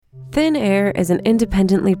Thin Air is an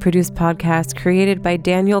independently produced podcast created by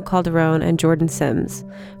Daniel Calderon and Jordan Sims.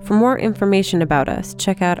 For more information about us,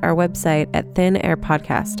 check out our website at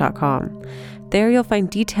thinairpodcast.com. There you'll find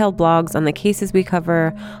detailed blogs on the cases we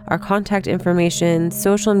cover, our contact information,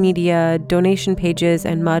 social media, donation pages,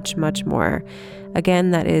 and much, much more.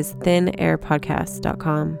 Again, that is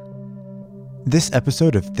thinairpodcast.com. This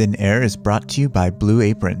episode of Thin Air is brought to you by Blue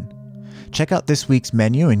Apron. Check out this week's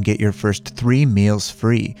menu and get your first 3 meals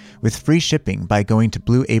free with free shipping by going to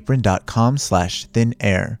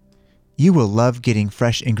blueapron.com/thinair. You will love getting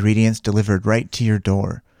fresh ingredients delivered right to your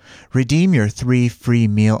door. Redeem your 3 free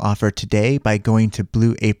meal offer today by going to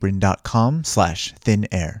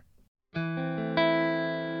blueapron.com/thinair.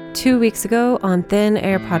 2 weeks ago on Thin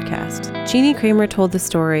Air Podcast, Jeannie Kramer told the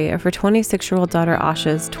story of her 26-year-old daughter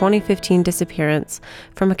Asha's 2015 disappearance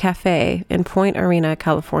from a cafe in Point Arena,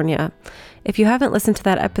 California. If you haven't listened to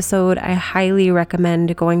that episode, I highly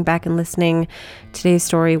recommend going back and listening. Today's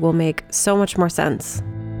story will make so much more sense.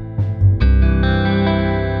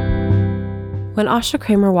 When Asha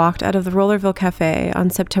Kramer walked out of the Rollerville Cafe on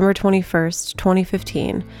September 21st,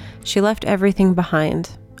 2015, she left everything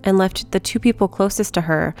behind and left the 2 people closest to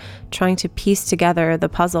her trying to piece together the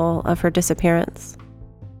puzzle of her disappearance.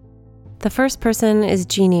 The first person is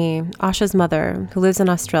Jeannie, Asha's mother, who lives in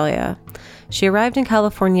Australia. She arrived in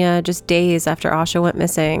California just days after Asha went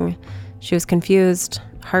missing. She was confused,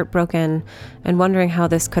 heartbroken, and wondering how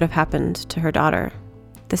this could have happened to her daughter.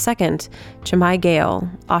 The second, Jemai Gale,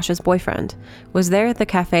 Asha's boyfriend, was there at the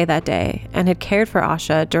cafe that day and had cared for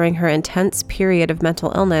Asha during her intense period of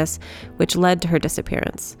mental illness, which led to her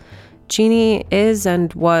disappearance. Jeannie is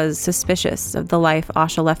and was suspicious of the life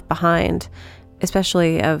Asha left behind,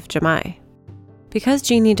 especially of Jemai. Because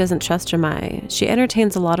Jeannie doesn't trust Jemai, she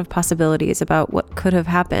entertains a lot of possibilities about what could have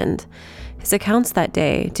happened. His accounts that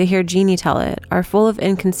day, to hear Jeannie tell it, are full of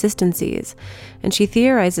inconsistencies, and she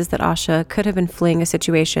theorizes that Asha could have been fleeing a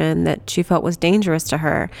situation that she felt was dangerous to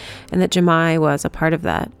her, and that Jemai was a part of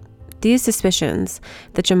that. These suspicions,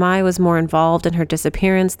 that Jemai was more involved in her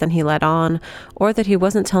disappearance than he let on, or that he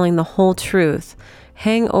wasn't telling the whole truth,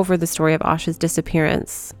 hang over the story of Asha's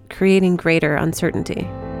disappearance, creating greater uncertainty.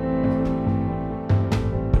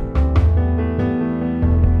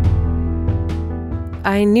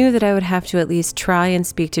 I knew that I would have to at least try and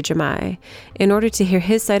speak to Jemai in order to hear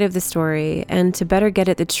his side of the story and to better get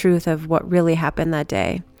at the truth of what really happened that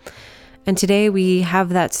day. And today we have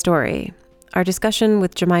that story, our discussion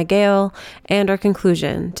with Jemai Gale, and our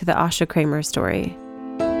conclusion to the Asha Kramer story.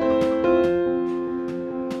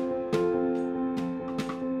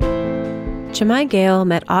 Jemai Gale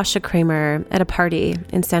met Asha Kramer at a party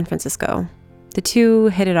in San Francisco. The two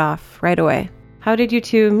hit it off right away. How did you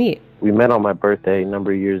two meet? We met on my birthday a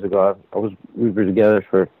number of years ago. We were together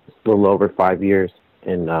for a little over 5 years.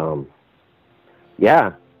 And,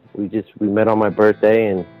 we met on my birthday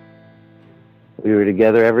and we were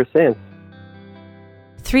together ever since.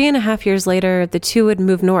 3.5 years later, the two would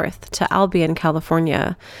move north to Albion,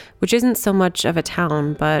 California, which isn't so much of a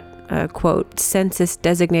town, but a, quote,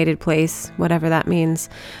 census-designated place, whatever that means,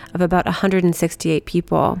 of about 168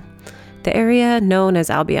 people. The area known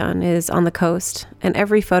as Albion is on the coast, and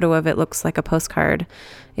every photo of it looks like a postcard.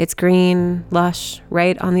 It's green, lush,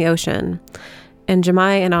 right on the ocean. And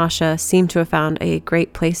Jemai and Asha seem to have found a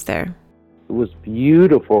great place there. It was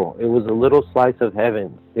beautiful. It was a little slice of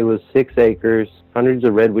heaven. It was 6 acres, hundreds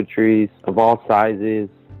of redwood trees of all sizes.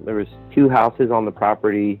 There was 2 houses on the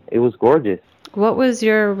property. It was gorgeous. What was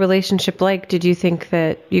your relationship like? Did you think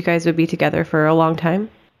that you guys would be together for a long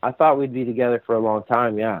time? I thought we'd be together for a long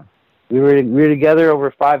time, yeah. We were together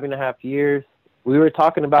over 5.5 years. We were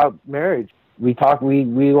talking about marriage. We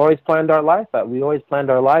always planned our life out. We always planned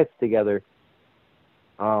our life together.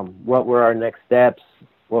 What were our next steps?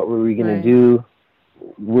 What were we going to do?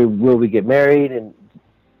 Will we get married? And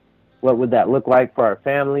what would that look like for our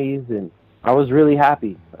families? And I was really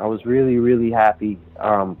happy. I was really, really happy.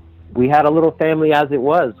 We had a little family as it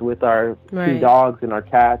was with our 2 dogs and our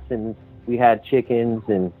cats, and we had chickens,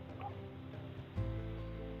 and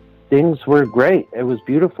things were great. It was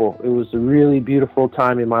beautiful. It was a really beautiful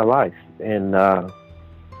time in my life. And,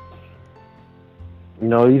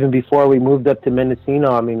 even before we moved up to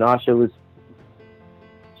Mendocino, Asha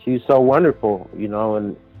she was so wonderful,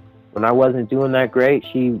 and when I wasn't doing that great,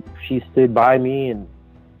 she stood by me, and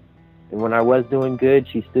when I was doing good,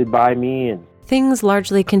 she stood by me. And things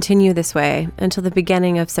largely continue this way until the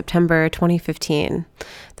beginning of September 2015.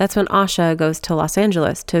 That's when Asha goes to Los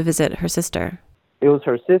Angeles to visit her sister. It was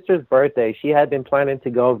her sister's birthday. She had been planning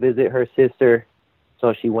to go visit her sister,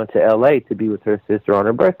 so she went to L.A. to be with her sister on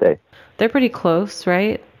her birthday. They're pretty close,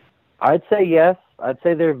 right? I'd say yes. I'd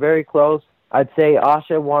say they're very close. I'd say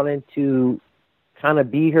Asha wanted to kind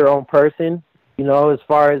of be her own person, you know, as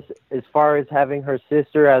far as having her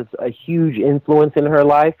sister as a huge influence in her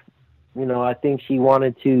life. You know, I think she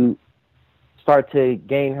wanted to start to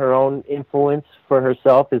gain her own influence for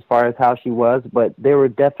herself as far as how she was, but they were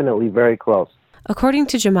definitely very close. According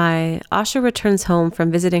to Jemai, Asha returns home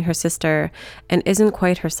from visiting her sister and isn't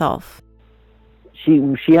quite herself.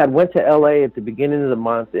 She had went to LA at the beginning of the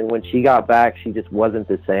month, and when she got back, she just wasn't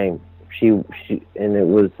the same. And it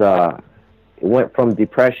was it went from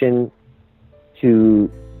depression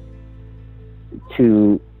to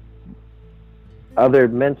other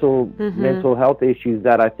mental health issues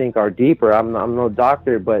that I think are deeper. I'm no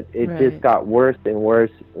doctor, but it just got worse and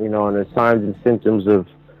worse, you know, and the signs and symptoms of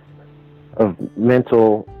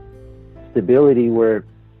mental stability were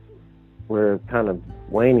kind of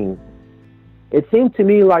waning. It seemed to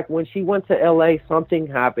me like when she went to LA, something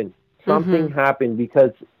happened. Something happened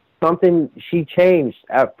because she changed.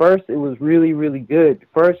 At first, it was really, really good.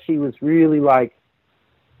 First, she was really like,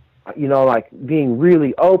 you know, like being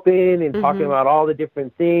really open and talking about all the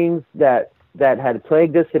different things that had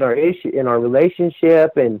plagued us in our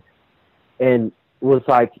relationship, and was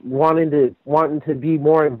like wanting to be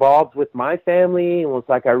more involved with my family, and was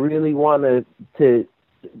like, I really want to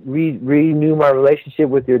renew my relationship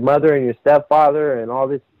with your mother and your stepfather and all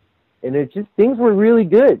this. And it just, things were really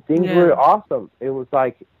good. Things were awesome. It was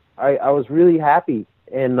like, I was really happy.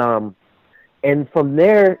 And from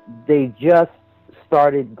there, they just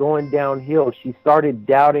started going downhill. She started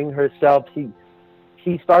doubting herself.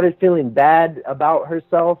 She started feeling bad about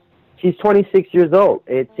herself. She's 26 years old.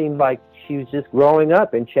 It seemed like she was just growing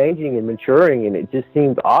up and changing and maturing, and it just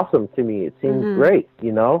seemed awesome to me. It seemed great,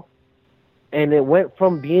 you know? And it went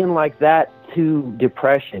from being like that to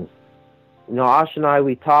depression. You know, Asha and I,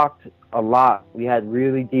 we talked a lot. We had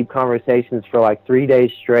really deep conversations for like 3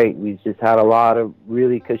 days straight. We just had a lot of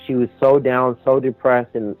because she was so down, so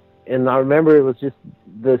depressed. And I remember it was just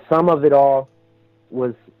the sum of it all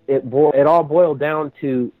was, it all boiled down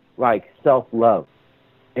to like self-love.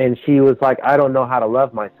 And she was like, I don't know how to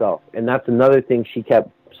love myself. And that's another thing she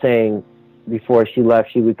kept saying before she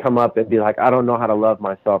left. She would come up and be like, I don't know how to love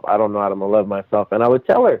myself. I don't know how to love myself. And I would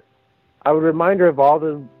tell her, I would remind her of all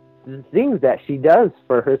the things that she does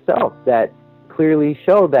for herself that clearly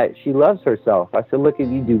show that she loves herself. I said, look, if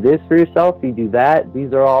you do this for yourself, you do that.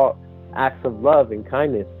 These are all acts of love and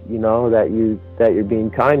kindness, you know, that you're being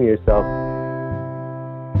kind to yourself.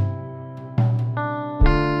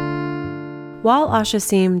 While Asha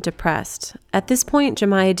seemed depressed, at this point,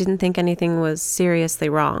 Jemai didn't think anything was seriously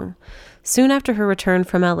wrong. Soon after her return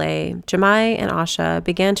from LA, Jemai and Asha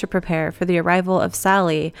began to prepare for the arrival of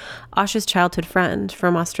Sally, Asha's childhood friend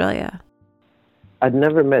from Australia. I'd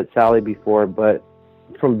never met Sally before, but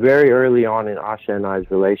from very early on in Asha and I's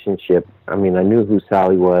relationship, I mean, I knew who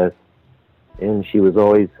Sally was, and she was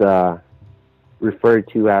always referred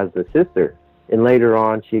to as the sister. And later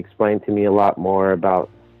on, she explained to me a lot more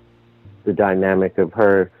about the dynamic of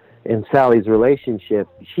her and Sally's relationship.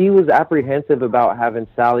 She was apprehensive about having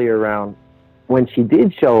Sally around. When she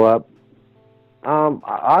did show up,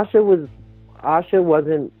 Asha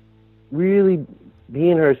wasn't really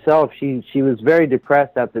being herself. She was very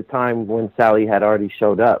depressed at the time when Sally had already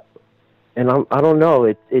showed up. And I don't know,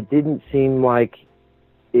 it didn't seem like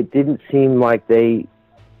they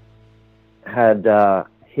had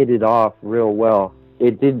hit it off real well. I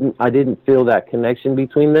didn't feel that connection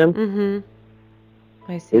between them.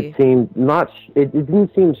 I see. It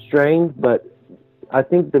didn't seem strained, but I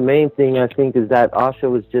think the main thing is that Asha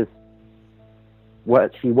was just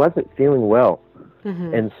she wasn't feeling well.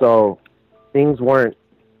 And so things weren't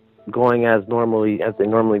going as they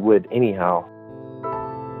normally would anyhow.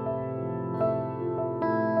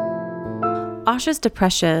 Asha's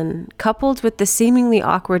depression, coupled with the seemingly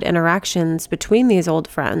awkward interactions between these old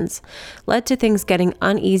friends, led to things getting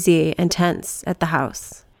uneasy and tense at the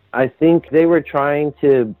house. I think they were trying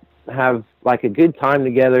to have like a good time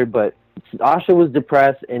together, but Asha was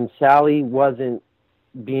depressed and Sally wasn't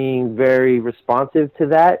being very responsive to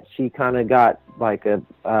that. She kind of got like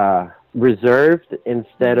reserved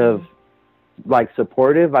instead of like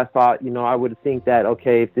supportive. I thought, I would think that,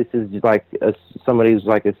 okay, if this is just like somebody who's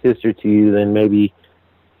like a sister to you, then maybe,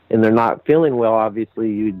 and they're not feeling well,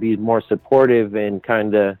 obviously you'd be more supportive and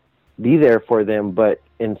kind of be there for them. But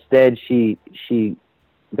instead she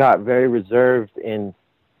got very reserved and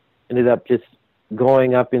ended up just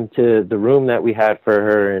going up into the room that we had for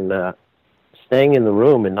her and staying in the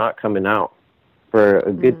room and not coming out for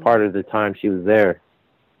a good part of the time she was there.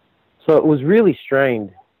 So it was really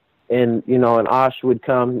strained. And, and Ash would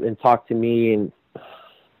come and talk to me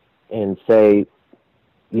and say,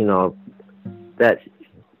 that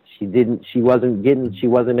she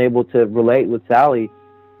wasn't able to relate with Sally,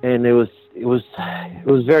 and it was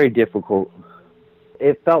very difficult.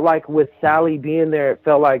 It felt like with Sally being there, it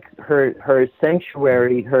felt like her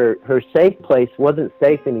sanctuary, her safe place wasn't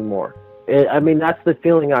safe anymore. That's the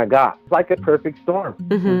feeling I got. It's like a perfect storm.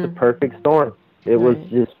 Mm-hmm. It was a perfect storm. It was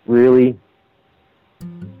just really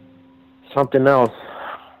something else.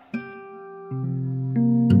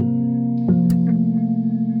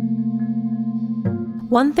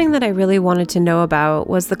 One thing that I really wanted to know about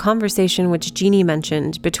was the conversation which Jeannie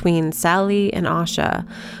mentioned between Sally and Asha,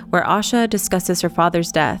 where Asha discusses her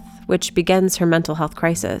father's death, which begins her mental health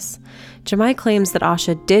crisis. Jemai claims that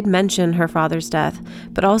Asha did mention her father's death,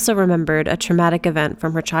 but also remembered a traumatic event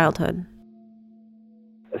from her childhood.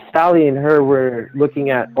 Sally and her were looking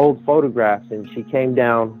at old photographs, and she came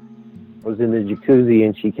down, was in the jacuzzi,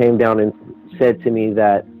 and she came down and said to me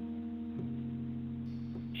that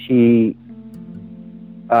she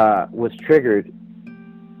was triggered.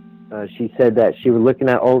 She said that she was looking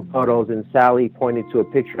at old photos, and Sally pointed to a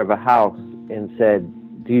picture of a house and said,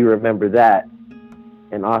 "Do you remember that?"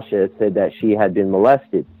 And Asha said that she had been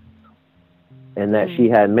molested and that she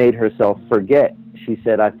had made herself forget. She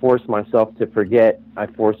said, I forced myself to forget. I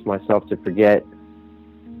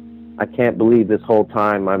can't believe this whole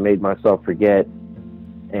time I made myself forget.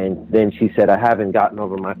 And then she said, I haven't gotten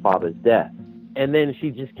over my father's death. And then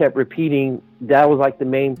she just kept repeating, that was like the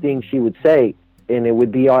main thing she would say. And it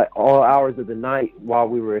would be all hours of the night while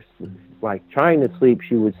we were like trying to sleep.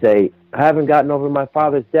 She would say, I haven't gotten over my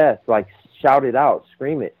father's death. Like shout it out,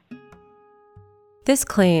 scream it. This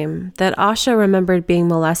claim that Asha remembered being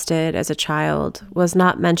molested as a child was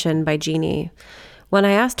not mentioned by Jeannie. When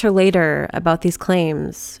I asked her later about these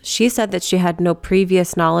claims, she said that she had no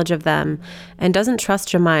previous knowledge of them and doesn't trust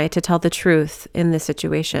Jemai to tell the truth in this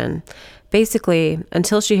situation. Basically,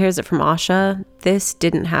 until she hears it from Asha, this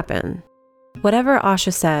didn't happen. Whatever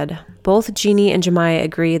Asha said, both Jeannie and Jemai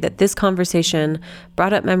agree that this conversation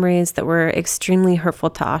brought up memories that were extremely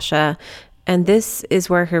hurtful to Asha, and this is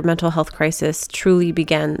where her mental health crisis truly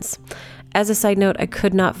begins. As a side note, I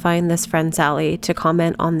could not find this friend Sally to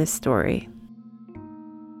comment on this story.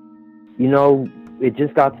 It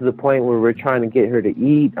just got to the point where we're trying to get her to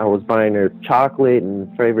eat. I was buying her chocolate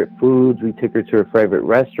and favorite foods. We took her to her favorite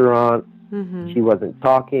restaurant. Mm-hmm. She wasn't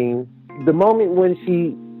talking. The moment when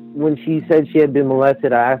she said she had been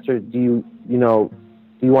molested, I asked her, do you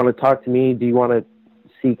want to talk to me? Do you want to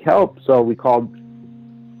seek help? So we called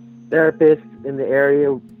therapists in the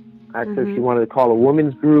area. I asked her if she wanted to call a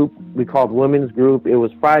women's group. We called women's group. It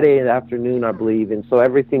was Friday afternoon, I believe, and so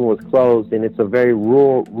everything was closed, and it's a very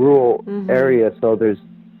rural area, so there's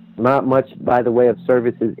not much by the way of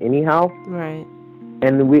services anyhow. Right.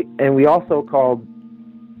 And we also called.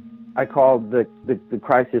 I called the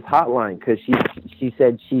crisis hotline because she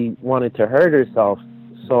said she wanted to hurt herself.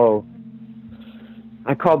 So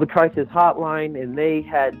I called the crisis hotline, and they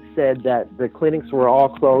had said that the clinics were all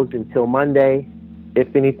closed until Monday.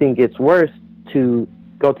 If anything gets worse, to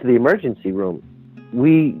go to the emergency room.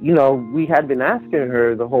 We had been asking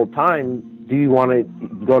her the whole time, do you want to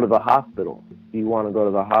go to the hospital?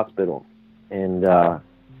 And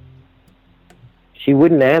she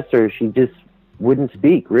wouldn't answer. She just wouldn't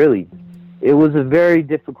speak, really. It was a very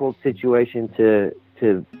difficult situation to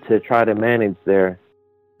try to manage there.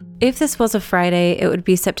 If this was a Friday, it would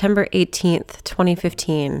be September 18th,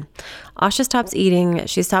 2015. Asha stops eating,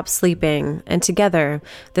 she stops sleeping, and together,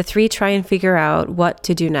 the three try and figure out what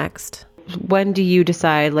to do next. When do you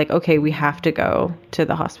decide, okay, we have to go to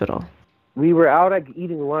the hospital? We were out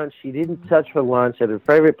eating lunch. She didn't touch her lunch at her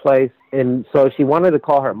favorite place, and so she wanted to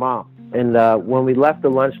call her mom. And when we left the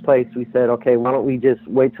lunch place, we said, okay, why don't we just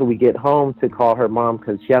wait till we get home to call her mom,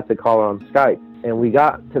 because she has to call her on Skype. And we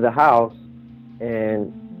got to the house,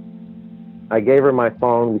 and I gave her my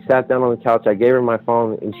phone. We sat down on the couch. I gave her my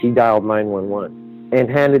phone, and she dialed 911 and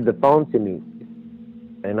handed the phone to me.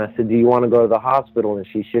 And I said, do you want to go to the hospital? And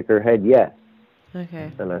she shook her head, yes.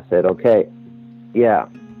 Okay. And I said, okay, yeah.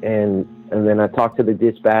 And then I talked to the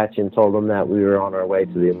dispatch and told them that we were on our way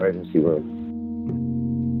to the emergency room.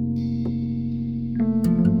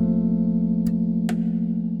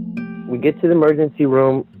 We get to the emergency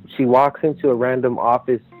room. She walks into a random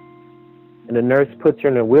office, and the nurse puts her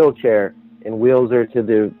in a wheelchair and wheels her to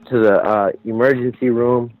the emergency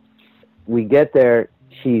room. We get there.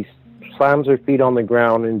 She slams her feet on the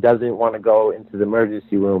ground and doesn't want to go into the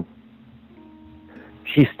emergency room.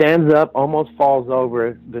 She stands up, almost falls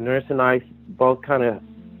over. The nurse and I both kind of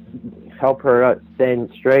help her stand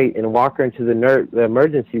straight and walk her into the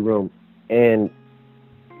emergency room. And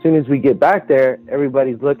As soon as we get back there,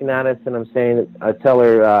 everybody's looking at us, and I tell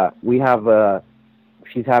her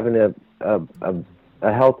she's having a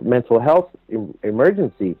mental health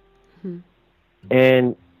emergency. Mm-hmm.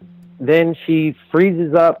 And then she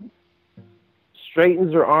freezes up,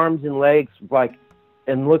 straightens her arms and legs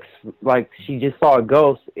and looks like she just saw a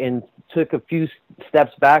ghost, and took a few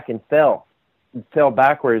steps back and fell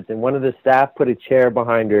backwards. And one of the staff put a chair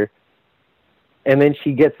behind her, and then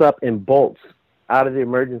she gets up and bolts out of the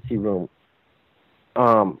emergency room.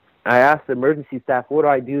 I asked the emergency staff, what do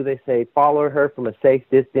I do? They say, follow her from a safe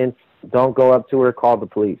distance. Don't go up to her. Call the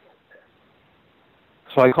police.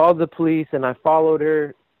 So I called the police, and I followed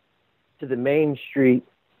her to the main street,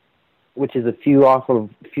 which is a few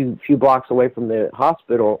blocks away from the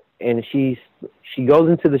hospital. And she goes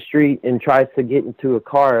into the street and tries to get into a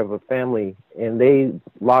car of a family, and they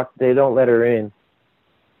don't let her in.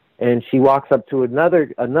 And she walks up to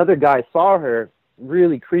another guy, saw her,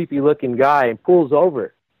 really creepy looking guy, and pulls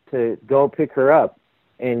over to go pick her up.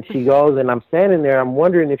 And she goes, and I'm standing there, I'm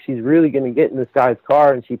wondering if she's really going to get in this guy's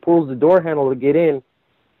car, and she pulls the door handle to get in,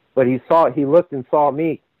 but he looked and saw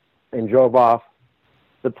me and drove off.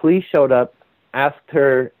 The police showed up, asked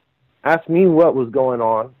me what was going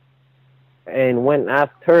on, and went and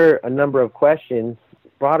asked her a number of questions,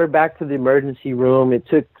 brought her back to the emergency room. It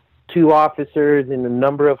took 2 officers and a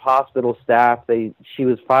number of hospital staff. She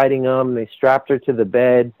was fighting them. They strapped her to the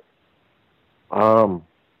bed.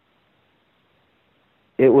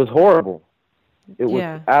 It was horrible. It was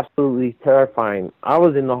absolutely terrifying. I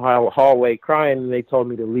was in the hallway crying, and they told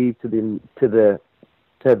me to leave to the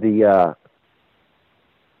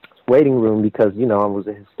waiting room because, I was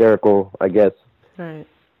hysterical, I guess. Right.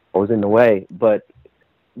 I was in the way. But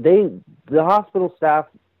the hospital staff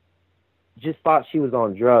just thought she was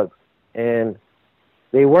on drugs, and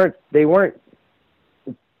they weren't, to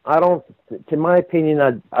my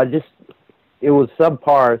opinion, it was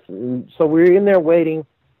subpar. So we were in there waiting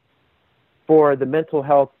for the mental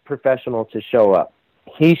health professional to show up.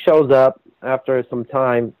 He shows up after some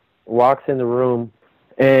time, walks in the room,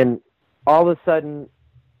 and all of a sudden,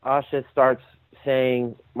 Asha starts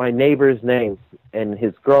saying my neighbor's name and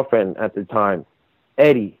his girlfriend at the time,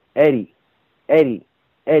 Eddie. And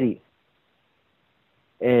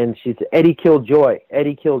she said, Eddie killed Joy,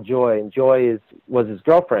 and Joy was his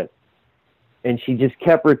girlfriend. And she just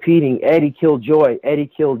kept repeating, Eddie killed Joy,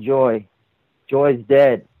 Joy's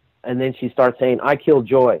dead. And then she starts saying, I killed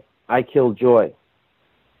Joy.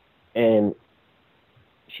 And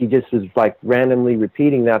she just was randomly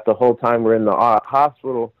repeating that the whole time we're in the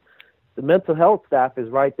hospital. The mental health staff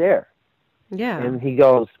is right there. Yeah. And he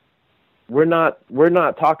goes, we're not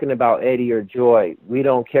talking about Eddie or Joy. We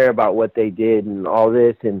don't care about what they did and all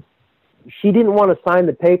this. And she didn't want to sign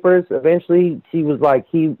the papers. Eventually, she was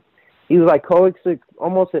he was coaxing,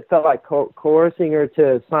 almost it felt like coercing her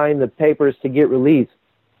to sign the papers to get released.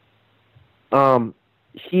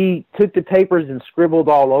 She took the papers and scribbled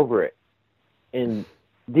all over it and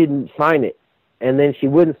didn't sign it. And then she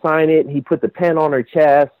wouldn't sign it. He put the pen on her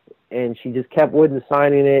chest, and she just wouldn't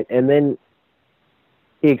signing it. And then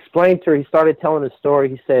he explained to her, he started telling a story.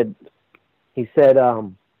 He said, he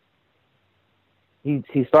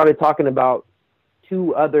started talking about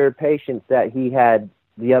 2 other patients that he had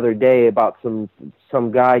the other day, about some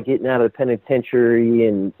guy getting out of the penitentiary,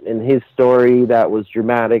 and his story that was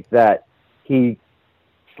dramatic, that he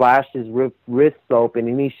slashed his wrists open,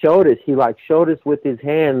 and he showed us with his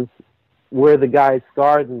hands where the guy's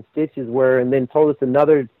scars and stitches were, and then told us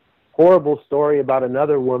another horrible story about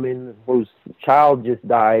another woman whose child just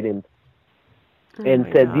died, and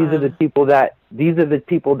said, God. These are the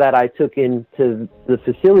people that I took into the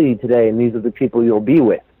facility today, and these are the people you'll be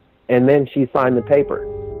with. And then she signed the paper.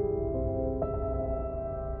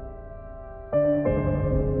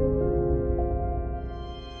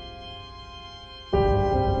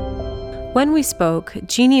 When we spoke,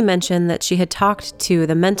 Jeannie mentioned that she had talked to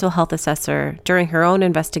the mental health assessor during her own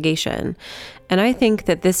investigation, and I think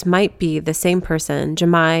that this might be the same person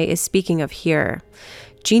Jemai is speaking of here.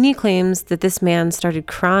 Jeannie claims that this man started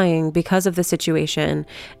crying because of the situation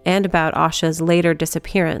and about Asha's later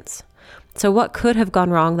disappearance. So what could have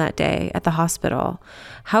gone wrong that day at the hospital?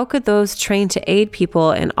 How could those trained to aid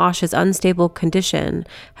people in Asha's unstable condition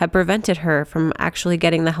have prevented her from actually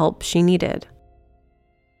getting the help she needed?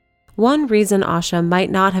 One reason Asha might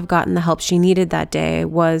not have gotten the help she needed that day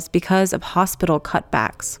was because of hospital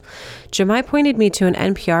cutbacks. Jemai pointed me to an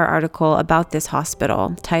NPR article about this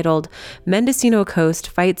hospital titled "Mendocino Coast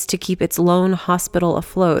Fights to Keep Its Lone Hospital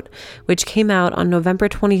Afloat," which came out on November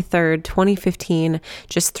 23rd, 2015,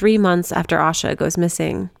 just 3 months after Asha goes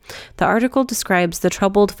missing. The article describes the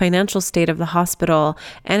troubled financial state of the hospital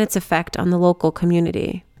and its effect on the local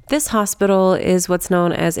community. This hospital is what's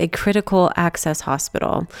known as a critical access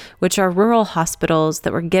hospital, which are rural hospitals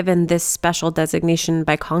that were given this special designation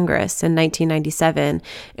by Congress in 1997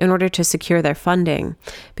 in order to secure their funding,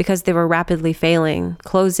 because they were rapidly failing,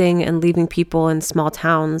 closing and leaving people in small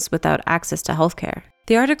towns without access to healthcare.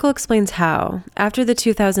 The article explains how, after the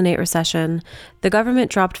 2008 recession, the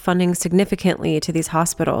government dropped funding significantly to these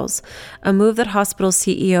hospitals, a move that hospital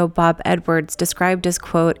CEO Bob Edwards described as,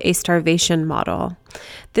 quote, a starvation model.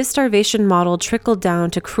 This starvation model trickled down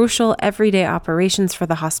to crucial everyday operations for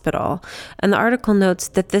the hospital, and the article notes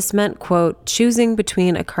that this meant, quote, choosing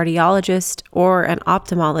between a cardiologist or an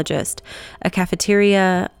ophthalmologist, a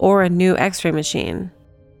cafeteria, or a new x-ray machine.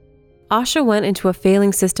 Asha went into a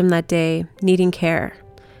failing system that day, needing care.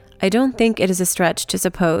 I don't think it is a stretch to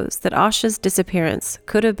suppose that Asha's disappearance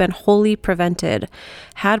could have been wholly prevented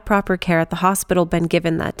had proper care at the hospital been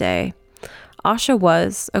given that day. Asha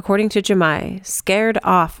was, according to Jemai, scared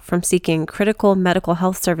off from seeking critical medical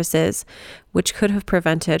health services, which could have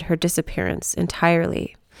prevented her disappearance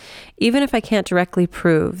entirely. Even if I can't directly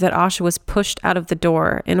prove that Asha was pushed out of the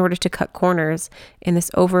door in order to cut corners in this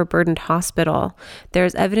overburdened hospital, there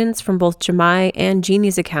is evidence from both Jemai and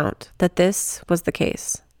Jeannie's account that this was the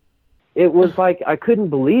case. It was like, I couldn't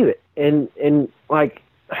believe it. And like,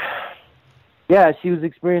 yeah, she was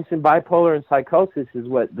experiencing bipolar and psychosis is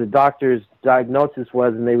what the doctor's diagnosis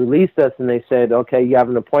was. And they released us and they said, okay, you have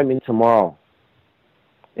an appointment tomorrow.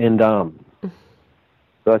 And so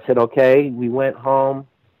I said, okay, we went home.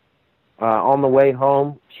 On the way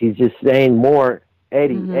home, she's just saying more,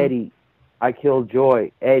 Eddie, Eddie, I killed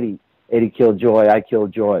Joy. Eddie killed Joy. I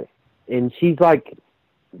killed Joy. And she's like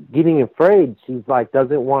getting afraid. She's like,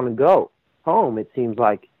 doesn't want to go home, it seems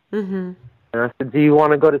like. And I said, do you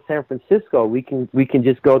want to go to San Francisco? We can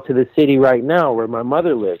just go to the city right now where my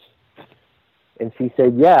mother lives. And she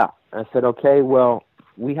said, yeah. I said, okay, well,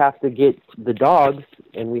 we have to get the dogs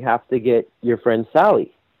and we have to get your friend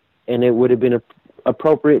Sally. And it would have been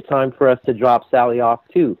appropriate time for us to drop Sally off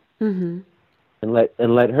too, and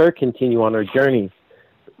let her continue on her journey.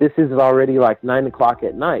 This is already like 9 o'clock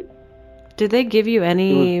at night. Did they give you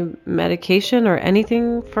any medication or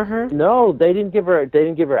anything for her? No, they didn't give her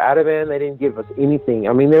Ativan. They didn't give us anything.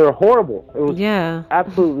 I mean, they were horrible. It was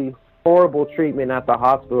absolutely horrible treatment at the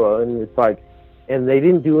hospital, and it's like, and they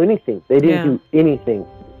didn't do anything. They didn't do anything.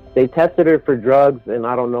 They tested her for drugs and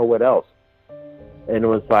I don't know what else, and it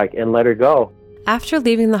was like, and let her go. After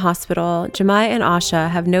leaving the hospital, Jemai and Asha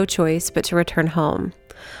have no choice but to return home.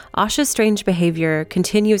 Asha's strange behavior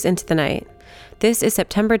continues into the night. This is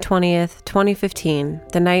September 20th, 2015,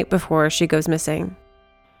 the night before she goes missing.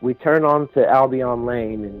 We turn on to Albion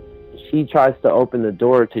Lane, and she tries to open the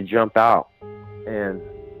door to jump out, and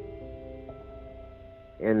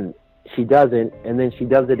she doesn't, and then she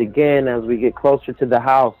does it again as we get closer to the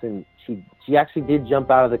house, and she actually did jump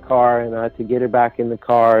out of the car, and I had to get her back in the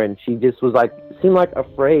car, and she just was like, seemed like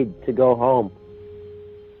afraid to go home.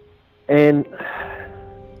 And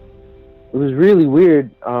it was really weird.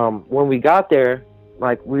 When we got there,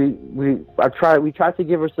 like we tried to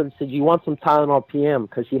give her some, said, you want some Tylenol PM?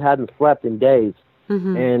 Because she hadn't slept in days.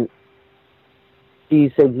 And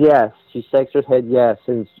she said yes. She shakes her head yes.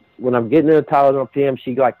 And when I'm getting her the Tylenol PM,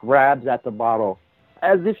 she like grabs at the bottle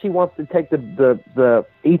as if she wants to take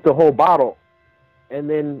eat the whole bottle. And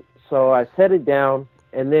then, so I set it down,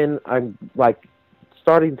 and then I'm like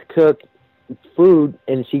starting to cook food,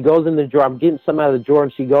 and she goes in the drawer. I'm getting some out of the drawer,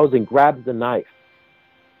 and she goes and grabs the knife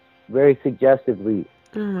very suggestively.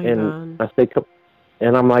 Oh my God. I say,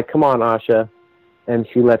 and I'm like, come on, Asha. And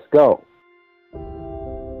she lets go.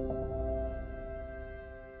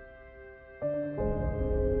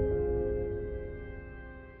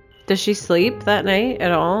 Does she sleep that night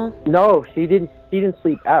at all? No, she didn't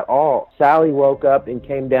sleep at all. Sally woke up and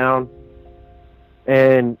came down,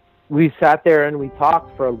 and we sat there and we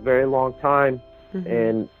talked for a very long time,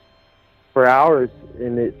 and for hours,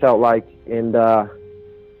 and it felt like, and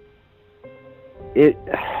it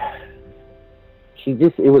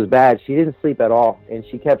was bad. She didn't sleep at all, and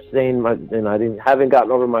she kept saying, and I haven't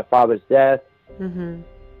gotten over my father's death, and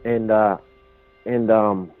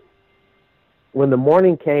when the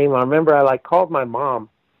morning came, I remember I called my mom,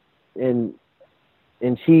 and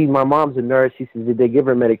And my mom's a nurse. She said, did they give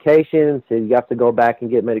her medication? Said, you have to go back and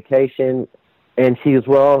get medication. And she goes,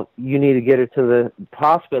 well, you need to get her to the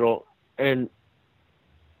hospital. And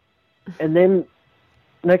then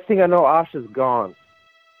next thing I know, Asha's gone.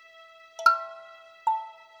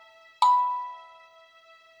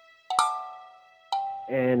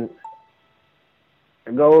 And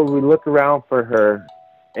we look around for her,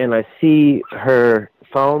 and I see her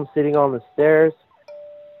phone sitting on the stairs,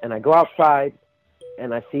 and I go outside,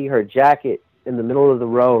 and I see her jacket in the middle of the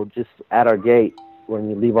road just at our gate when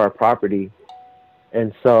we leave our property.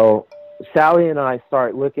 And so Sally and I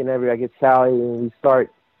start looking I get Sally, and we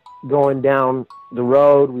start going down the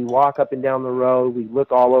road. We walk up and down the road. We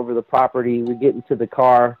look all over the property. We get into the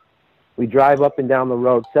car. We drive up and down the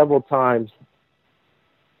road several times.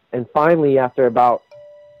 And finally, after about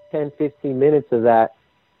 10, 15 minutes of that,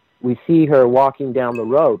 we see her walking down the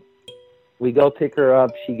road. We go pick her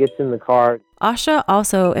up. She gets in the car. Asha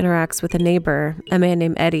also interacts with a neighbor, a man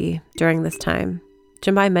named Eddie, during this time.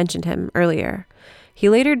 Jemai mentioned him earlier. He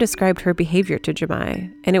later described her behavior to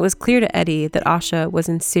Jemai, and it was clear to Eddie that Asha was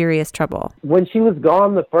in serious trouble. When she was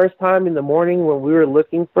gone the first time in the morning when we were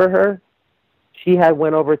looking for her, she had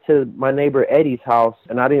went over to my neighbor Eddie's house,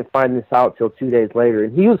 and I didn't find this out till 2 days later.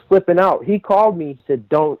 And he was flipping out. He called me, said,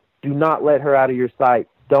 do not let her out of your sight.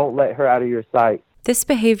 Don't let her out of your sight. This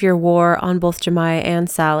behavior wore on both Jemai and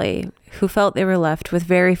Sally, who felt they were left with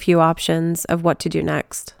very few options of what to do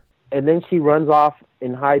next. And then she runs off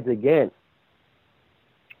and hides again.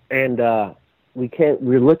 And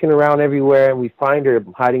we're looking around everywhere, and we find her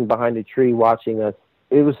hiding behind a tree watching us.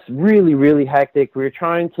 It was really, really hectic. We were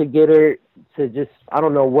trying to get her to just, I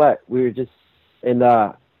don't know what. We were just, and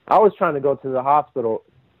I was trying to go to the hospital.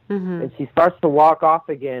 Mm-hmm. And she starts to walk off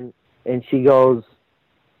again, and she goes,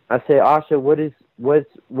 I say, Asha, what is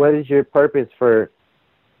your purpose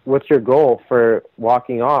what's your goal for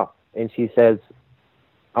walking off? And she says,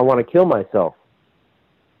 I want to kill myself.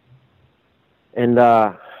 And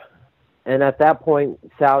at that point,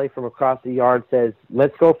 Sally from across the yard says,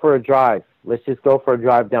 let's go for a drive. Let's just go for a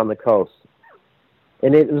drive down the coast.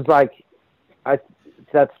 And it was like,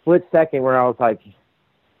 that split second where I was like,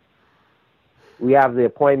 we have the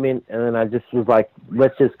appointment. And then I just was like,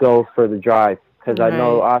 let's just go for the drive. Because I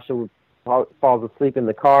know Asha falls asleep in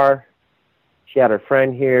the car. She had her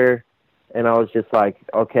friend here. And I was just like,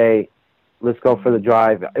 okay, let's go for the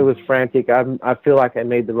drive. It was frantic. I feel like I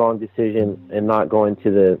made the wrong decision in not going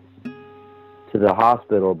to the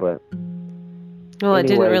hospital, but well, it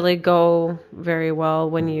didn't really go very well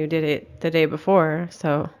when you did it the day before,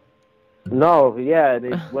 so no, yeah,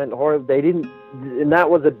 it went horrible. They didn't, and that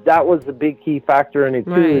was a big key factor in it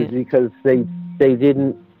too, is because they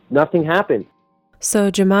didn't, nothing happened.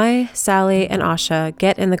 So Jemai, Sally, and Asha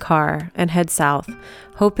get in the car and head south,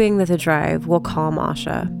 hoping that the drive will calm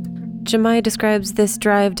Asha. Jemai describes this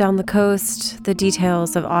drive down the coast, the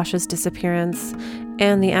details of Asha's disappearance,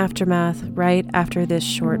 and the aftermath right after this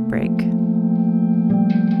short break.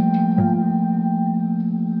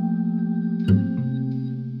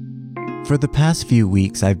 For the past few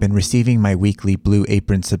weeks, I've been receiving my weekly Blue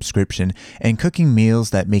Apron subscription and cooking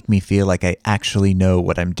meals that make me feel like I actually know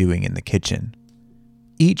what I'm doing in the kitchen.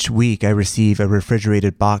 Each week, I receive a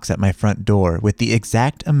refrigerated box at my front door with the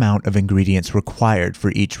exact amount of ingredients required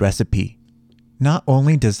for each recipe. Not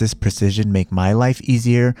only does this precision make my life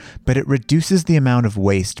easier, but it reduces the amount of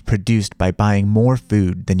waste produced by buying more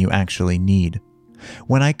food than you actually need.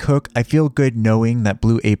 When I cook, I feel good knowing that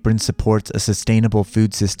Blue Apron supports a sustainable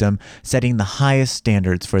food system, setting the highest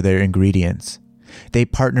standards for their ingredients. They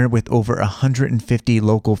partner with over 150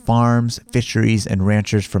 local farms, fisheries, and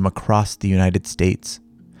ranchers from across the United States.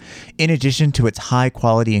 In addition to its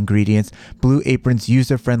high-quality ingredients, Blue Apron's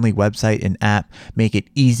user-friendly website and app make it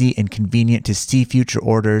easy and convenient to see future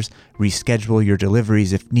orders, reschedule your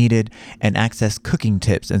deliveries if needed, and access cooking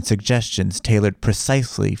tips and suggestions tailored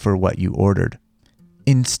precisely for what you ordered.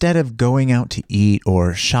 Instead of going out to eat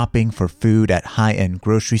or shopping for food at high-end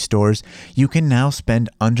grocery stores, you can now spend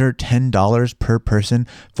under $10 per person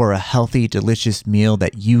for a healthy, delicious meal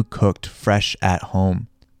that you cooked fresh at home.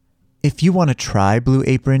 If you want to try Blue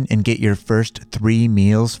Apron and get your first 3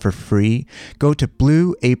 meals for free, go to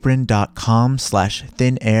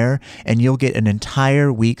blueapron.com/thinair and you'll get an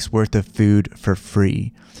entire week's worth of food for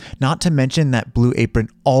free. Not to mention that Blue Apron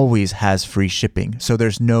always has free shipping, so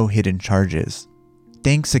there's no hidden charges.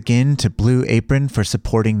 Thanks again to Blue Apron for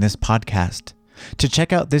supporting this podcast. To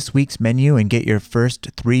check out this week's menu and get your first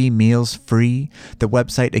 3 meals free, the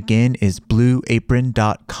website again is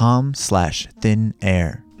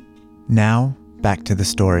blueapron.com/thinair. Now, back to the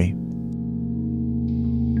story.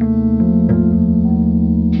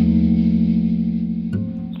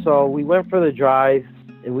 So we went for the drive,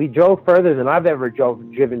 and we drove further than I've ever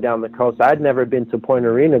driven down the coast. I'd never been to Point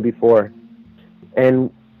Arena before.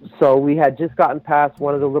 And so we had just gotten past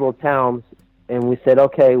one of the little towns, and we said,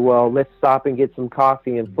 okay, well, let's stop and get some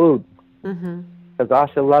coffee and food. Because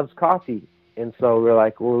Asha loves coffee. And so we're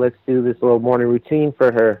like, well, let's do this little morning routine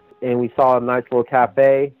for her. And we saw a nice little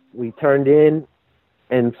cafe. We turned in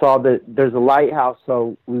and saw that there's a lighthouse.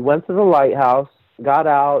 So we went to the lighthouse, got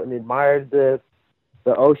out and admired the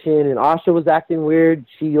ocean. And Asha was acting weird.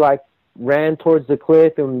 She like ran towards the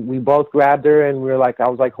cliff, and we both grabbed her, and I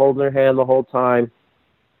was like holding her hand the whole time.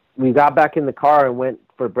 We got back in the car and went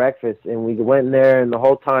for breakfast, and we went in there, and the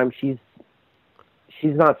whole time she's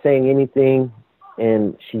not saying anything,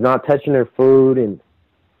 and she's not touching her food. And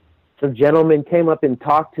some gentleman came up and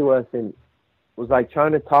talked to us and was like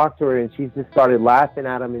trying to talk to her, and she just started laughing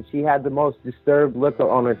at him, and she had the most disturbed look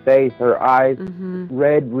on her face, her eyes,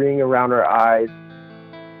 red ring around her eyes.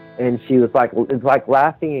 And she was like, it's like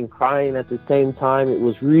laughing and crying at the same time. It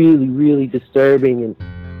was really, really disturbing. And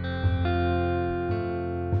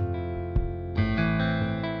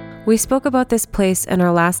we spoke about this place in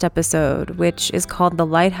our last episode, which is called the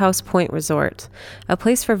Lighthouse Point Resort, a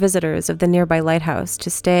place for visitors of the nearby lighthouse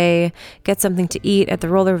to stay, get something to eat at the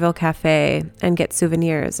Rollerville Cafe, and get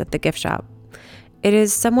souvenirs at the gift shop. It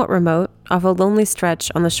is somewhat remote, off a lonely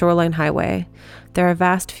stretch on the Shoreline Highway. There are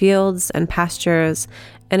vast fields and pastures,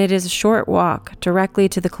 and it is a short walk directly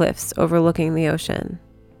to the cliffs overlooking the ocean.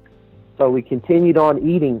 So we continued on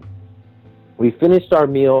eating. We finished our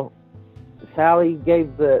meal. Sally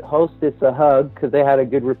gave the hostess a hug because they had a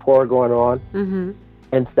good rapport going on,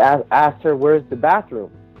 and asked her, where's the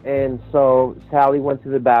bathroom? And so Sally went to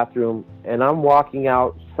the bathroom, and I'm walking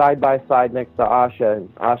out side by side next to Asha,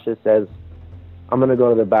 and Asha says, I'm going to go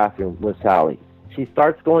to the bathroom with Sally. She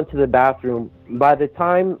starts going to the bathroom. By the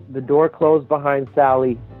time the door closed behind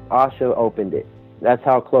Sally, Asha opened it. That's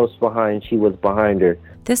how close behind she was behind her.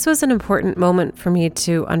 This was an important moment for me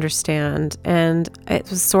to understand, and it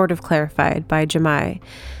was sort of clarified by Jemai.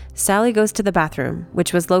 Sally goes to the bathroom,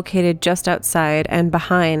 which was located just outside and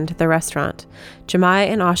behind the restaurant. Jemai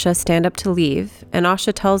and Asha stand up to leave, and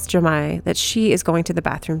Asha tells Jemai that she is going to the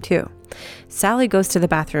bathroom too. Sally goes to the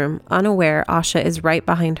bathroom, unaware Asha is right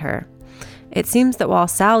behind her. It seems that while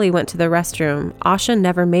Sally went to the restroom, Asha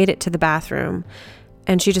never made it to the bathroom,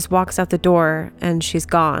 and she just walks out the door and she's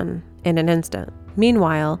gone in an instant.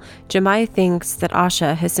 Meanwhile, Jemai thinks that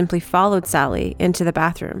Asha has simply followed Sally into the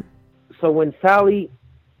bathroom. So when Sally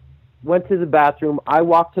went to the bathroom, I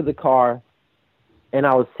walked to the car, and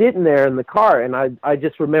I was sitting there in the car, and I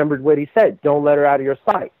just remembered what he said, don't let her out of your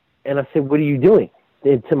sight. And I said, what are you doing?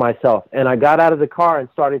 To myself. And I got out of the car and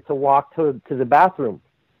started to walk to the bathroom,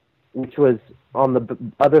 which was on the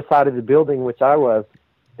other side of the building, which I was.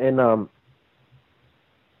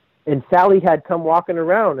 And Sally had come walking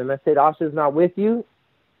around, and I said, Asha's not with you?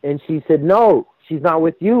 And she said, no, she's not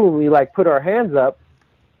with you. And we put our hands up,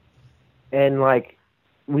 and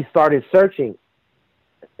we started searching.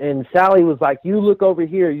 And Sally was like, you look over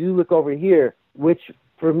here, which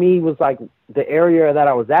for me was the area that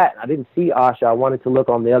I was at. I didn't see Asha. I wanted to look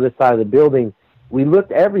on the other side of the building. We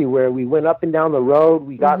looked everywhere. We went up and down the road.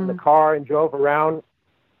 We got in the car and drove around.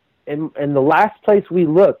 And the last place we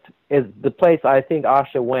looked is the place I think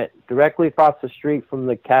Asha went, directly across the street from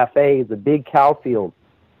the cafe, the big cow field.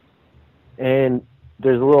 And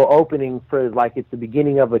there's a little opening for it's the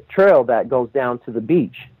beginning of a trail that goes down to the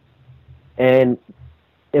beach. And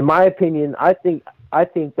in my opinion, I think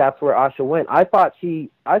that's where Asha went. I thought she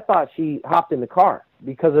hopped in the car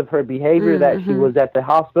because of her behavior, that she was at the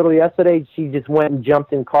hospital yesterday. She just went and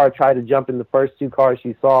jumped in the car, tried to jump in the first two cars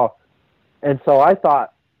she saw. And so I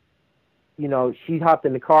thought, she hopped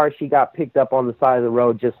in the car, she got picked up on the side of the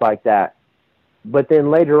road just like that. But then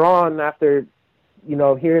later on, after,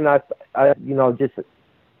 hearing I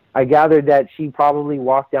gathered that she probably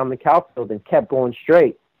walked down the cow field and kept going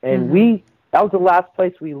straight. And that was the last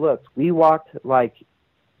place we looked. We walked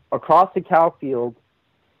across the cow field,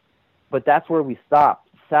 but that's where we stopped.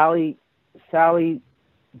 Sally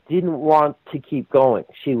didn't want to keep going.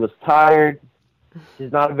 She was tired.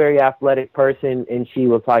 She's not a very athletic person, and she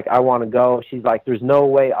was like, I want to go. She's like, there's no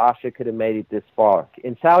way Asha could have made it this far.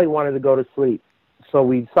 And Sally wanted to go to sleep. So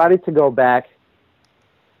we decided to go back.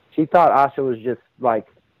 She thought Asha was just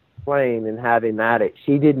playing and having at it.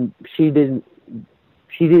 She didn't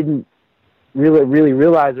really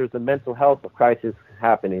realize there's a mental health crisis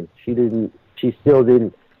happening. She still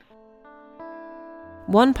didn't.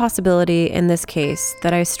 One possibility in this case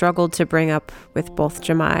that I struggled to bring up with both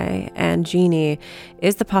Jemai and Jeannie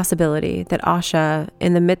is the possibility that Asha,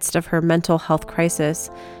 in the midst of her mental health crisis,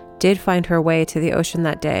 did find her way to the ocean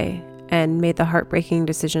that day and made the heartbreaking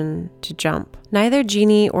decision to jump. Neither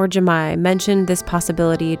Jeannie or Jemai mentioned this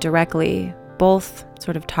possibility directly. Both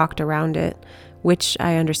sort of talked around it, which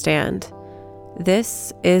I understand.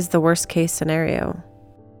 This is the worst case scenario.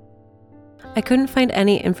 I couldn't find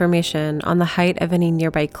any information on the height of any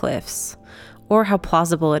nearby cliffs, or how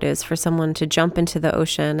plausible it is for someone to jump into the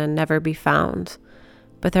ocean and never be found.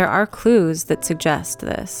 But there are clues that suggest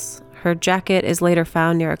this. Her jacket is later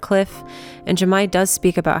found near a cliff, and Jemai does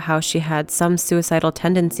speak about how she had some suicidal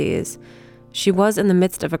tendencies. She was in the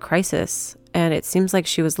midst of a crisis, and it seems like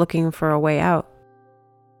she was looking for a way out.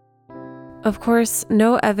 Of course,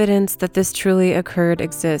 no evidence that this truly occurred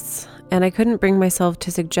exists, and I couldn't bring myself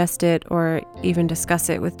to suggest it or even discuss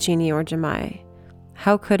it with Jeannie or Jemai.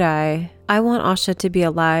 How could I? I want Asha to be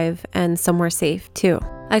alive and somewhere safe, too.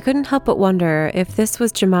 I couldn't help but wonder if this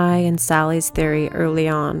was Jemai and Sally's theory early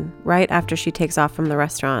on, right after she takes off from the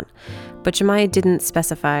restaurant. But Jemai didn't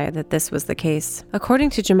specify that this was the case.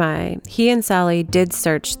 According to Jemai, he and Sally did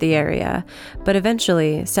search the area, but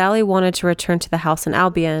eventually Sally wanted to return to the house in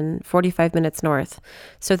Albion, 45 minutes north.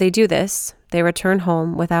 So they do this. They return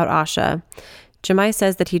home without Asha. Jemai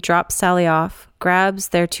says that he drops Sally off, grabs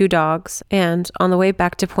their 2 dogs, and on the way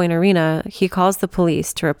back to Point Arena, he calls the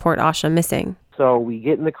police to report Asha missing. So we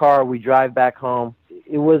get in the car, we drive back home.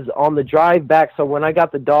 It was on the drive back, so when I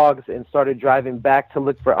got the dogs and started driving back to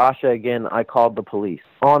look for Asha again, I called the police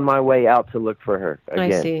on my way out to look for her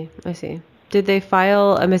again. I see. Did they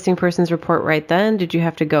file a missing persons report right then? Did you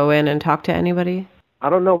have to go in and talk to anybody? I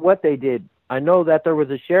don't know what they did. I know that there was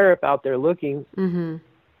a sheriff out there looking. Mm-hmm.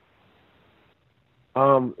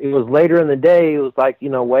 It was later in the day. It was like,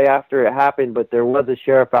 way after it happened, but there was a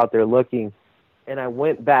sheriff out there looking. And I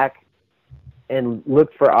went back and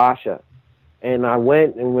looked for Asha. And I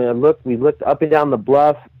went, and when we looked up and down the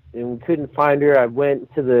bluff, and we couldn't find her. I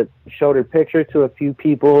went to showed her picture to a few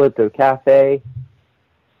people at the cafe.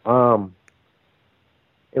 And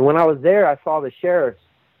when I was there, I saw the sheriff.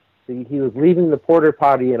 He was leaving the porta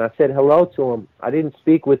potty, and I said hello to him. I didn't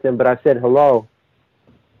speak with him, but I said hello.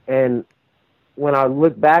 And when I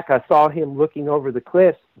looked back, I saw him looking over the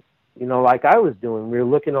cliffs, like I was doing. We were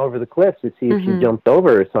looking over the cliffs to see if she jumped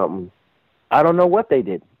over or something. I don't know what they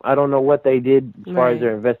did. I don't know what they did as far as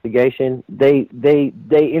their investigation. They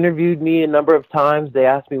interviewed me a number of times. They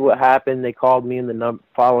asked me what happened. They called me in the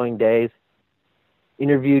following days,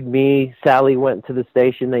 interviewed me. Sally went to the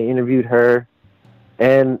station. They interviewed her.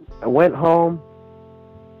 And I went home,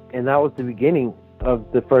 and that was the beginning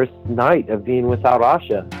of the first night of being without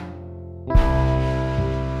Asha.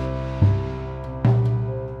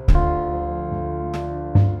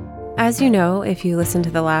 As you know, if you listened to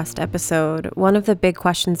the last episode, one of the big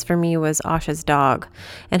questions for me was Asha's dog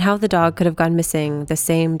and how the dog could have gone missing the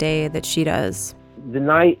same day that she does.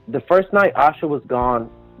 The first night Asha was gone,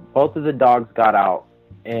 both of the dogs got out,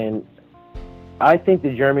 and I think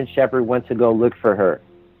the German Shepherd went to go look for her,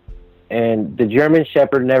 and the German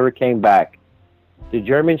Shepherd never came back. The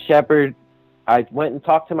German Shepherd, I went and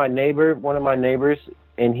talked to my neighbor, one of my neighbors,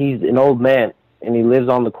 and he's an old man, and he lives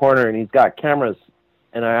on the corner, and he's got cameras.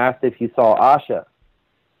 And I asked if he saw Asha.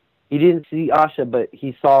 He didn't see Asha, but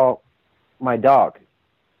he saw my dog.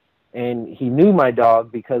 And he knew my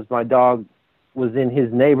dog because my dog was in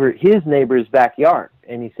his neighbor's backyard.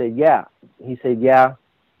 And he said, yeah. He said, yeah,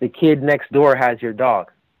 the kid next door has your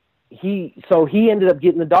dog. So he ended up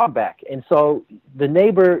getting the dog back. And so the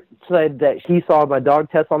neighbor said that he saw my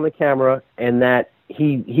dog test on the camera and that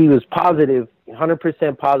he was positive,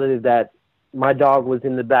 100% positive that my dog was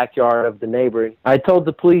in the backyard of the neighbor. I told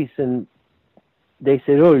the police, and they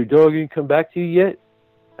said, oh, your dog didn't come back to you yet?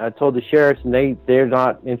 I told the sheriffs, and they're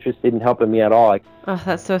not interested in helping me at all. Oh,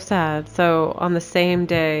 that's so sad. So on the same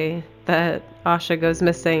day that Asha goes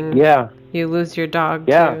missing, you lose your dog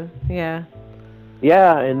too. Yeah.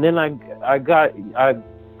 Yeah, and then I got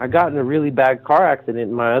in a really bad car accident,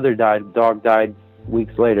 and my other dog died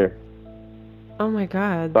weeks later. Oh my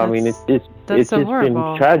God! So, I mean, it's so just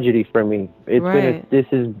horrible. been tragedy for me. This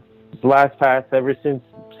is last past ever since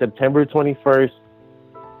September 21st,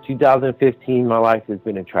 2015. My life has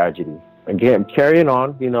been a tragedy. Again, I'm carrying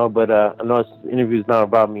on, But I know this interview's not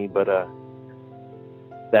about me, but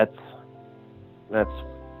that's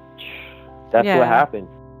what happened.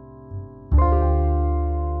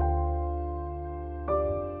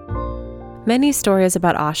 Many stories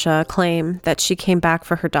about Asha claim that she came back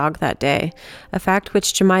for her dog that day, a fact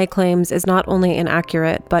which Jemai claims is not only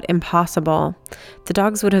inaccurate, but impossible. The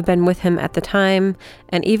dogs would have been with him at the time,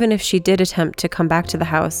 and even if she did attempt to come back to the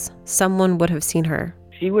house, someone would have seen her.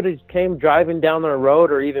 She would have came driving down our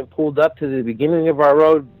road or even pulled up to the beginning of our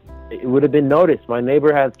road it would have been noticed. My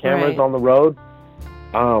neighbor has cameras on the road.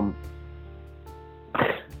 How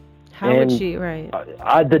would she,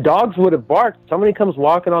 the dogs would have barked. Somebody comes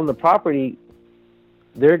walking on the property,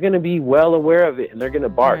 they're going to be well aware of it, and they're going to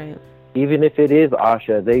bark. Right. Even if it is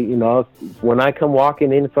Asha, they, when I come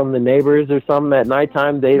walking in from the neighbors or something at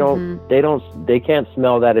nighttime, they can't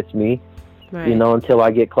smell that it's me, until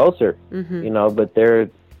I get closer, but they're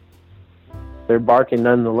barking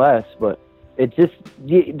nonetheless. But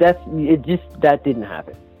that didn't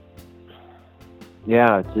happen.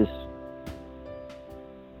 Yeah,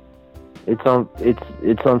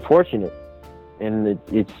 it's unfortunate, and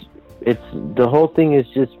it's the whole thing is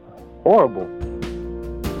just horrible.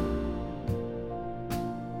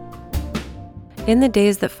 In the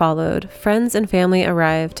days that followed, friends and family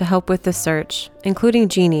arrived to help with the search, including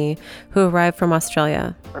Jeannie, who arrived from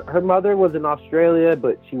Australia. Her mother was in Australia,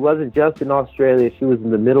 but she wasn't just in Australia. She was in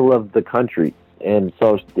the middle of the country. And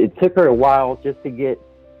so it took her a while just to get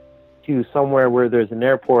to somewhere where there's an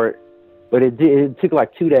airport. But it took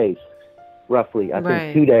like 2 days, roughly. I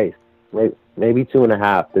think 2 days, maybe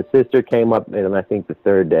 2.5. The sister came up, and I think the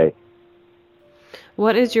third day.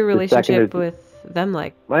 What is your relationship with them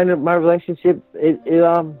like? My relationship, it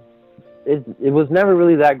was never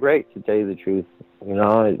really that great, to tell you the truth.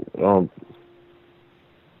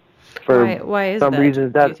 For why is some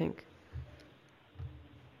reasons that, do you think?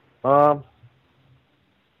 I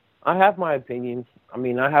have my opinions.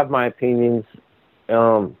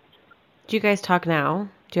 Do you guys talk now?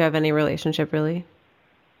 Do you have any relationship, really?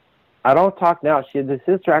 I don't talk now. The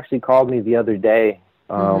sister actually called me the other day,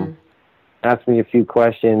 asked me a few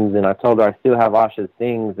questions, and I told her I still have Asha's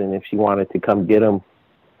things, and if she wanted to come get them.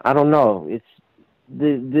 I don't know. It's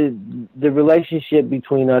the relationship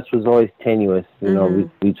between us was always tenuous,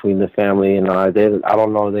 between the family and I. I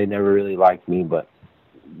don't know. They never really liked me, but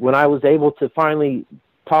when I was able to finally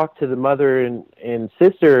talk to the mother and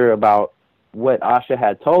sister about what Asha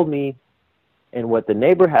had told me and what the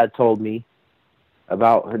neighbor had told me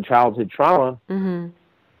about her childhood trauma,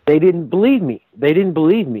 they didn't believe me.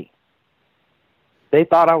 They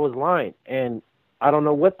thought I was lying, and I don't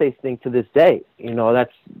know what they think to this day.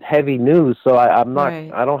 That's heavy news, so I'm not. Right.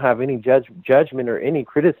 I don't have any judgment or any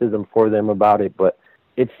criticism for them about it, but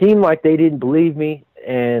it seemed like they didn't believe me,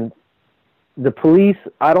 and the police.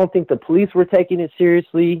 I don't think the police were taking it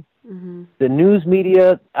seriously. The news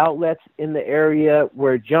media outlets in the area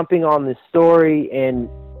were jumping on this story, and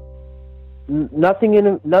nothing in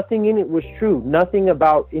it was true. Nothing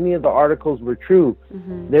about any of the articles were true.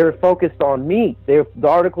 They were focused on me. The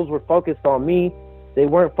articles were focused on me. They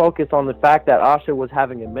weren't focused on the fact that Asha was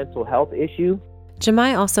having a mental health issue.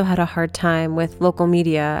 Jemai also had a hard time with local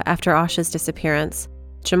media after Asha's disappearance.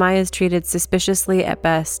 Jemai is treated suspiciously at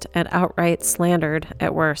best and outright slandered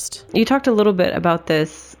at worst. You talked a little bit about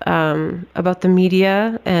this, about the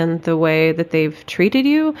media and the way that they've treated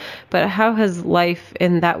you, but how has life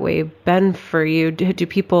in that way been for you? Do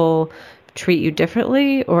people treat you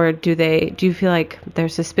differently, or do you feel like they're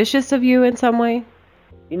suspicious of you in some way?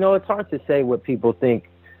 It's hard to say what people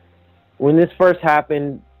think. When this first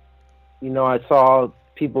happened, I saw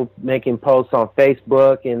people making posts on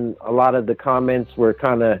Facebook, and a lot of the comments were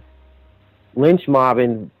kind of lynch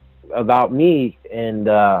mobbing about me. And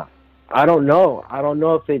I don't know. I don't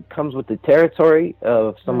know if it comes with the territory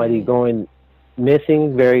of somebody going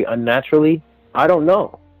missing very unnaturally. I don't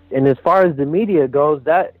know. And as far as the media goes,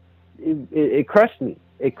 that it crushed me.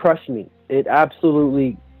 It crushed me. It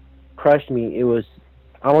absolutely crushed me. It was,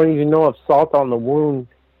 I don't even know if salt on the wound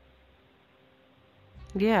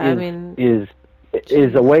is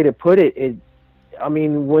a way to put it.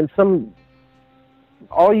 When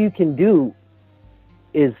all you can do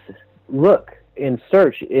is look and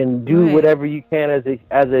search and do whatever you can as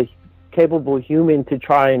a capable human to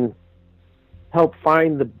try and help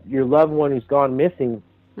find your loved one who's gone missing,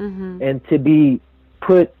 and to be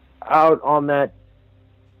put out on that,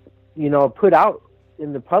 put out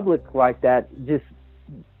in the public like that, just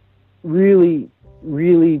really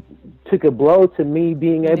took a blow to me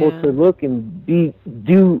being able to look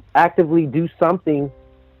and actively do something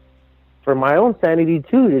for my own sanity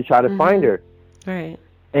too, to try to find her. Right.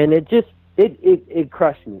 And it just it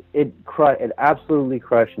crushed me. It absolutely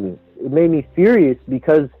crushed me. It made me furious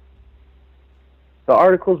because the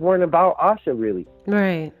articles weren't about Asha really.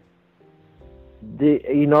 Right.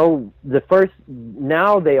 Now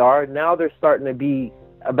they're starting to be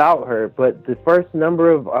about her, but the first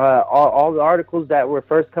number of all the articles that were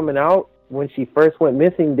first coming out when she first went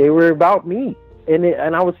missing, they were about me,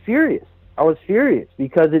 and I was furious.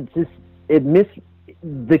 Because it missed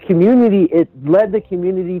the community. It led the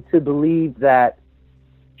community to believe that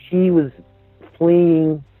she was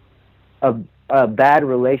fleeing a bad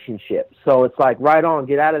relationship. So it's like, right on,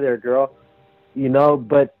 get out of there, girl. You know,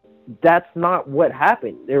 but that's not what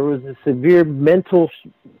happened. There was a severe mental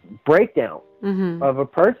breakdown of a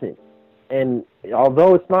person. And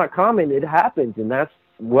although it's not common, it happens, and that's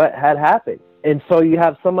what had happened. And so you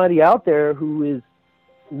have somebody out there who is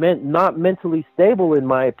not mentally stable, in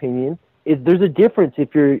my opinion. There's a difference if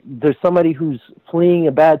there's somebody who's fleeing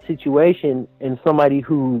a bad situation and somebody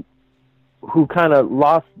who kind of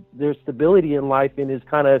lost their stability in life and has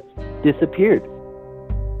kind of disappeared.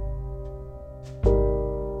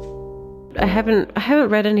 I haven't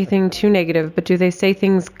read anything too negative, but do they say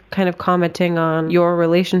things kind of commenting on your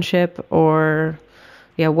relationship or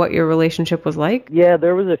what your relationship was like? Yeah,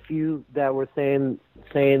 there was a few that were saying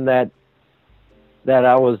that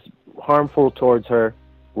I was harmful towards her,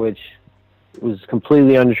 which was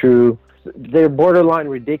completely untrue. They're borderline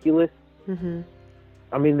ridiculous. Mm-hmm.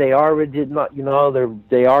 I mean, they are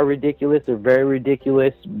they are ridiculous. They're very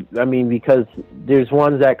ridiculous. I mean, because there's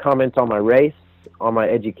ones that comment on my race, on my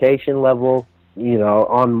education level,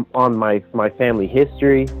 on my family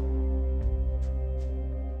history.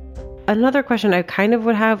 Another question I kind of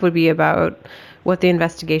would be about what the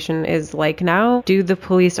investigation is like now. Do the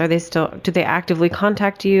police, do they actively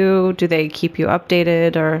contact you? Do they keep you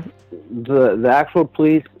updated? Or the actual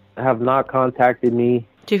police have not contacted me.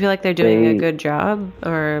 Do you feel like they're doing a good job,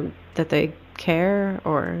 or that they care?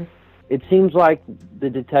 Or it seems like the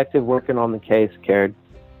detective working on the case cared.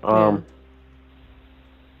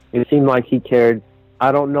 It seemed like he cared.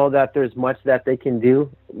 I don't know that there's much that they can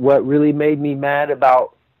do. What really made me mad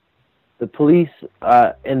about the police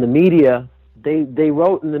and the media, they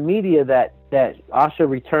wrote in the media that Asha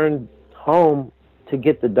returned home to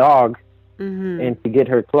get the dog and to get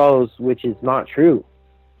her clothes, which is not true.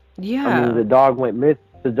 Yeah. I mean, the dog went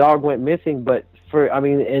missing, but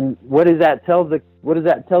and what does that tell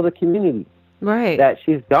the community? Right. That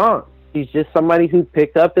she's gone. She's just somebody who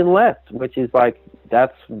picked up and left, which is like,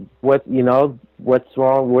 that's what, what's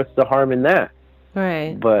wrong? What's the harm in that?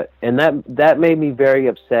 Right. But, and that made me very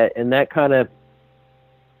upset. And that kind of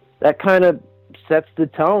sets the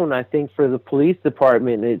tone, I think, for the police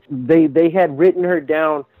department. They had written her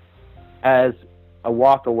down as a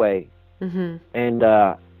walk away. Mm-hmm.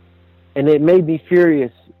 And it made me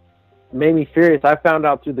furious. I found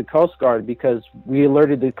out through the Coast Guard, because we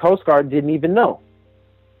alerted the Coast Guard, didn't even know.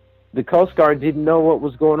 The Coast Guard didn't know what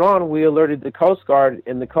was going on. We alerted the Coast Guard,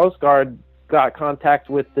 and the Coast Guard got contact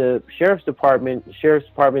with the Sheriff's Department. The Sheriff's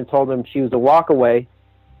Department told them she was a walk away,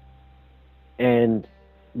 and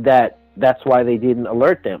that's why they didn't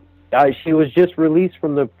alert them. She was just released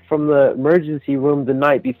from the emergency room the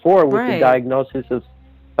night before with the diagnosis of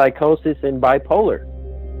psychosis and bipolar.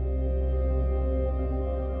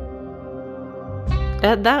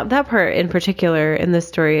 That part in particular in this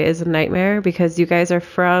story is a nightmare, because you guys are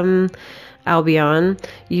from Albion.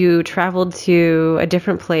 You traveled to a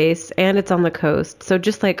different place, and it's on the coast. So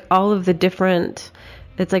just like all of the different,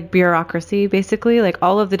 it's like bureaucracy, basically, like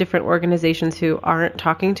all of the different organizations who aren't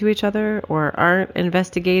talking to each other or aren't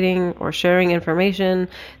investigating or sharing information,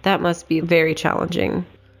 that must be very challenging.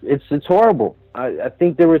 It's horrible. I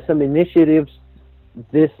think there were some initiatives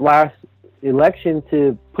this last election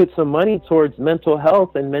to put some money towards mental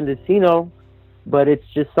health in Mendocino, but it's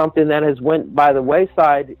just something that has went by the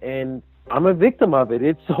wayside, and I'm a victim of it.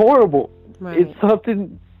 It's horrible. Right. It's horrible.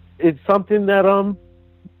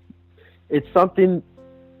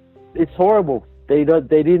 They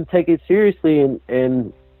didn't take it seriously,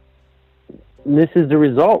 and this is the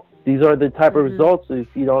result. These are the type of results if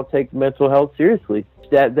you don't take mental health seriously.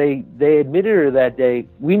 That they admitted her that day.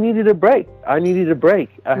 We needed a break. I needed a break.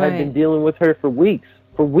 I had been dealing with her for weeks,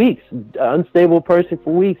 unstable person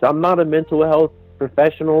for weeks. I'm not a mental health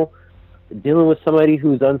professional. Dealing with somebody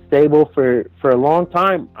who's unstable for a long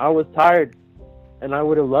time, I was tired, and I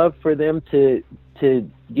would have loved for them to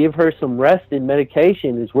give her some rest and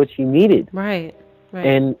medication is what she needed. Right.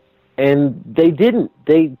 And they didn't.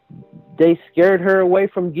 They scared her away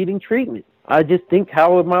from getting treatment. I just think,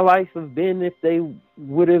 how would my life have been if they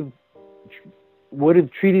would have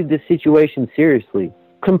treated the situation seriously?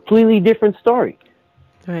 Completely different story.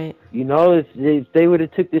 Right. If they would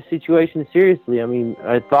have took this situation seriously. I mean,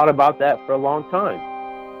 I thought about that for a long time.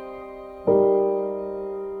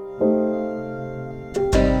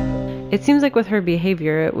 It seems like with her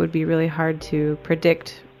behavior, it would be really hard to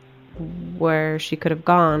predict where she could have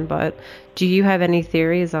gone, but do you have any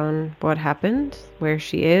theories on what happened, where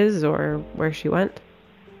she is, or where she went?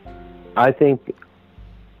 I think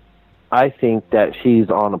that she's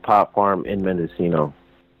on a pot farm in Mendocino.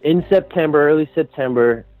 In September, early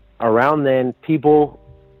September, around then, people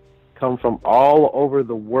come from all over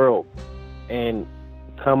the world and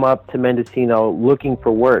come up to Mendocino looking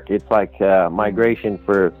for work. It's like migration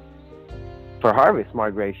for harvest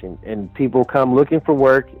migration, and people come looking for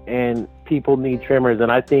work, and people need trimmers.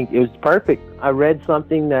 And I think it was perfect. I read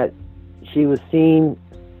something that she was seen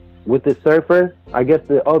with the surfer. I guess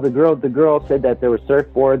the girl said that there were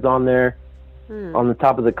surfboards on there on the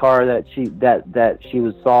top of the car that she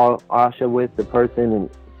saw Asha with, the person. And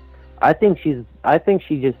I think she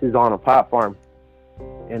just is on a pot farm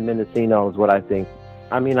in Mendocino is what I think.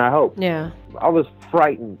 I mean, I hope. Yeah. I was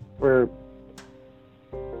frightened for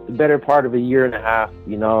the better part of a year and a half,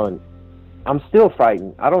 you know, and I'm still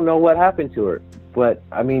frightened. I don't know what happened to her, but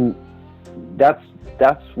I mean, that's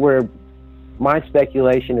where my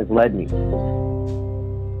speculation has led me.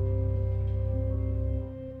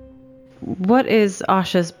 What is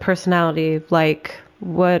Asha's personality like?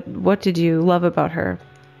 What did you love about her?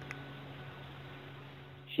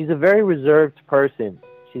 She's a very reserved person.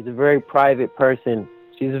 She's a very private person.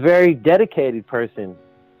 She's a very dedicated person.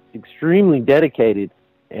 Extremely dedicated.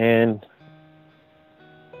 And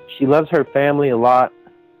she loves her family a lot.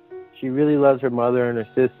 She really loves her mother and her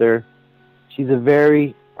sister. She's a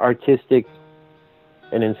very artistic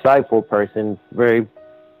and insightful person, very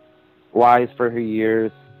wise for her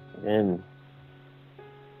years, and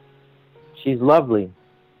she's lovely,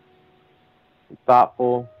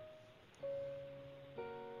 thoughtful.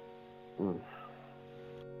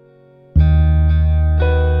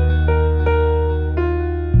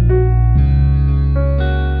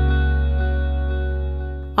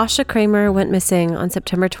 Asha Kramer went missing on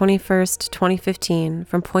September 21st, 2015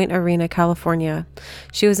 from Point Arena, California.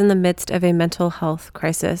 She was in the midst of a mental health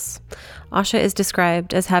crisis. Asha is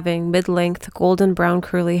described as having mid-length golden brown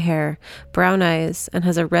curly hair, brown eyes, and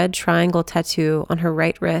has a red triangle tattoo on her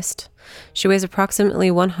right wrist. She weighs approximately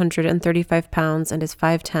 135 pounds and is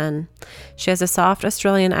 5'10". She has a soft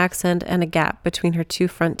Australian accent and a gap between her two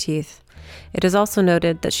front teeth. It is also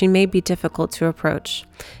noted that she may be difficult to approach.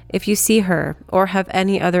 If you see her or have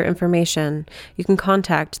any other information, you can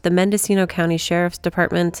contact the Mendocino County Sheriff's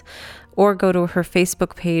Department or go to her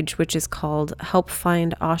Facebook page, which is called Help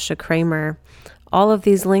Find Asha Kramer. All of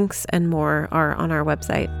these links and more are on our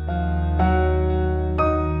website.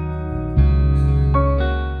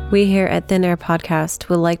 We here at Thin Air Podcast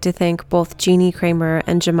would like to thank both Jeannie Kramer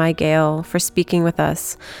and Jemai Gale for speaking with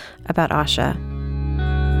us about Asha.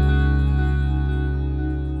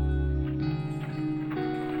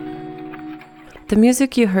 The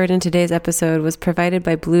music you heard in today's episode was provided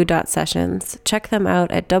by Blue Dot Sessions. Check them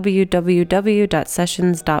out at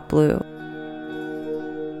www.sessions.blue.